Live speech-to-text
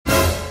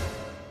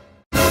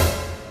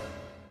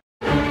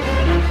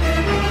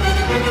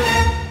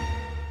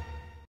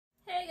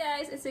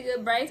it's your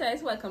girl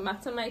Brighteyes. Welcome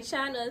back to my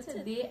channel.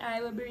 Today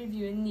I will be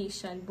reviewing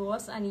Nation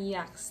Boss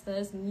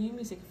Yaksta's new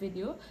music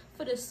video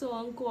for the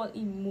song called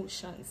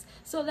Emotions.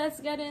 So let's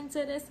get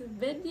into this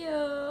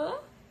video.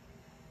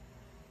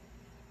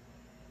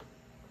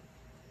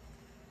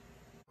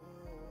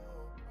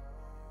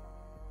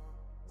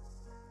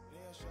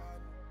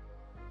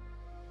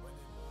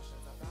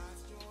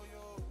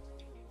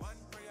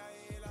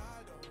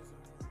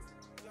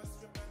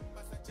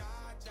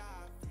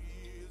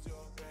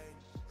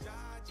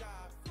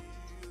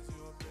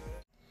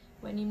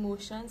 When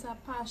emotions are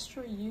passed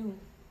through you,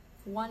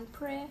 one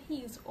prayer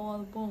heals all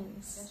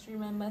bones. Just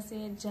remember,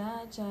 say,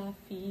 Jah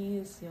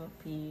feels your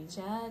pain.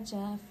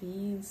 Jah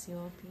feels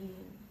your pain.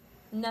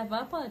 Never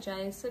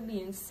apologize for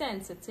being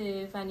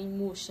sensitive and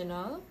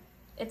emotional.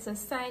 It's a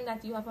sign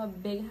that you have a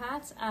big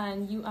heart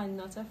and you are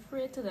not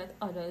afraid to let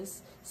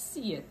others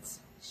see it.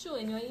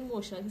 Showing your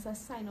emotions is a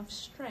sign of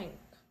strength.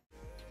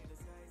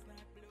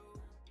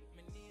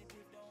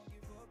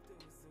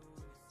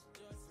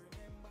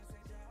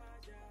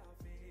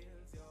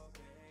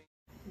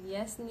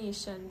 Yes,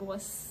 Nation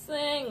Boss,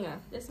 sing!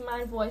 This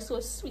man's voice so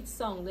sweet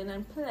sounding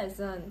and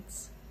pleasant.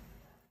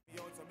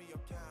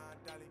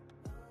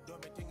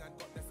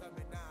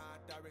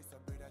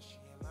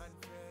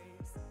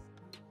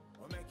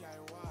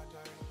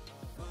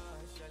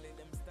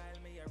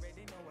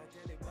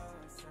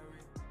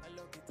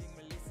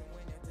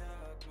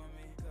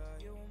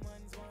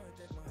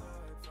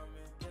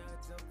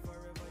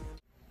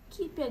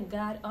 Keep your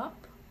guard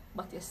up,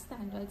 but your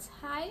standards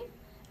high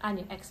and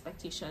your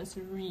expectations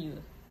real.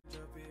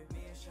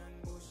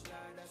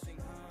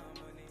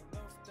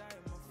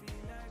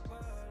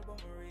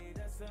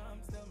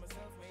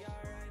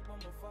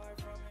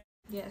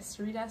 Yes,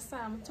 read that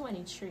Psalm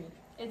 23.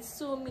 It's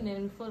so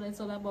meaningful. It's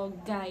all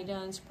about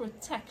guidance,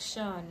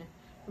 protection,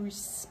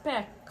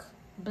 respect,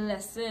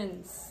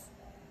 blessings,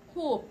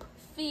 hope,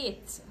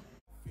 faith.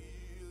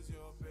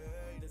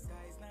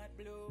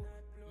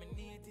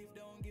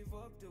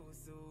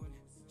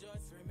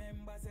 Just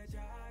remember, say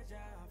Jah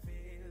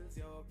feels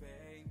your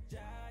pain.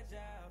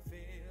 Jah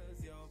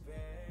feels your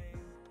pain.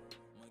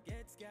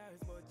 Get scars,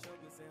 but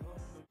trouble say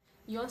humble.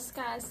 Your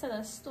scars tell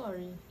a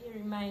story, a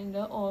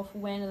reminder of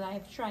when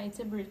life tried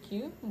to break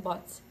you,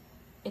 but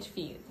it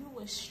failed. You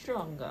were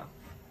stronger.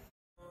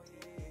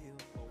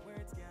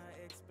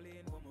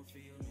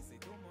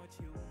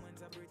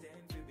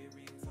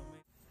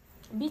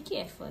 Be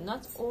careful,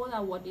 not all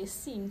are what they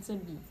seem to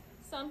be.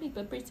 Some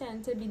people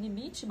pretend to be the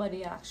beach, but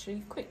they are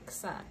actually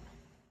quicksand.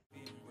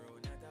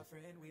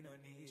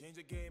 Change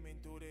the game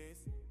into this.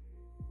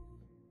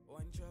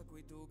 One truck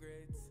with two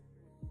grades.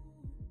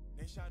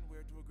 Nation,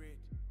 we're too great.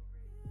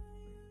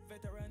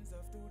 Veterans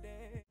of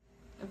today.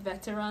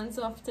 Veterans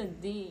of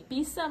today.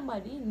 Be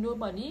somebody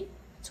nobody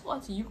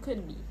thought you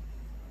could be.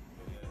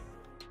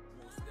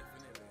 Most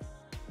definitely.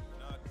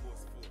 Not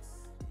force.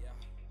 Yeah.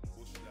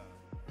 Bush down.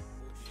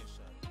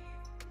 Nation.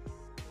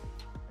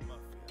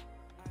 Mafia.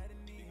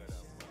 Bigger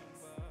than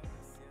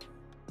boss.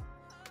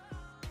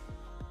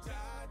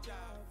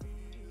 Jah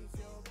feels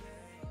your pain.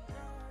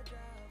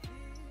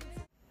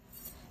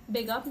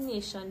 Big up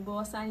Nation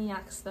Boss and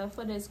Yaksta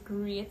for this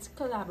great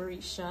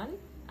collaboration.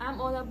 I'm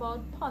all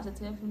about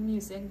positive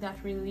music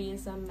that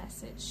relays a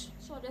message.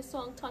 Sure, the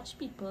song touched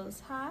people's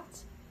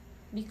heart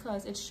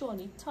because it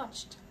surely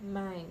touched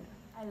mine.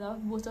 I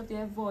love both of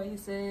their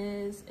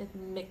voices. It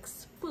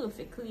mixed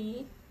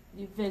perfectly.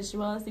 The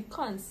visuals, the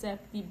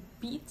concept, the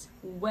beat,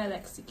 well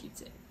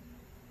executed.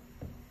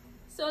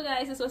 So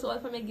guys, this was all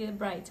from my girl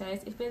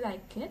Brighteyes. If you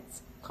like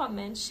it,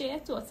 comment, share,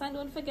 thoughts, and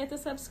don't forget to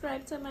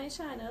subscribe to my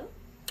channel.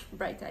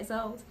 Brighteyes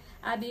out.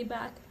 I'll be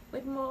back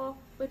with more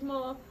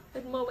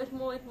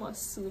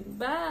soon.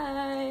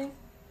 Bye.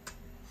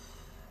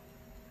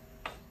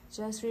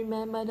 Just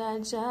remember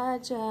that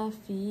Jah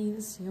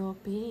feels your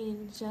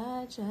pain.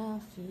 Jah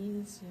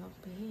feels your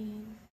pain.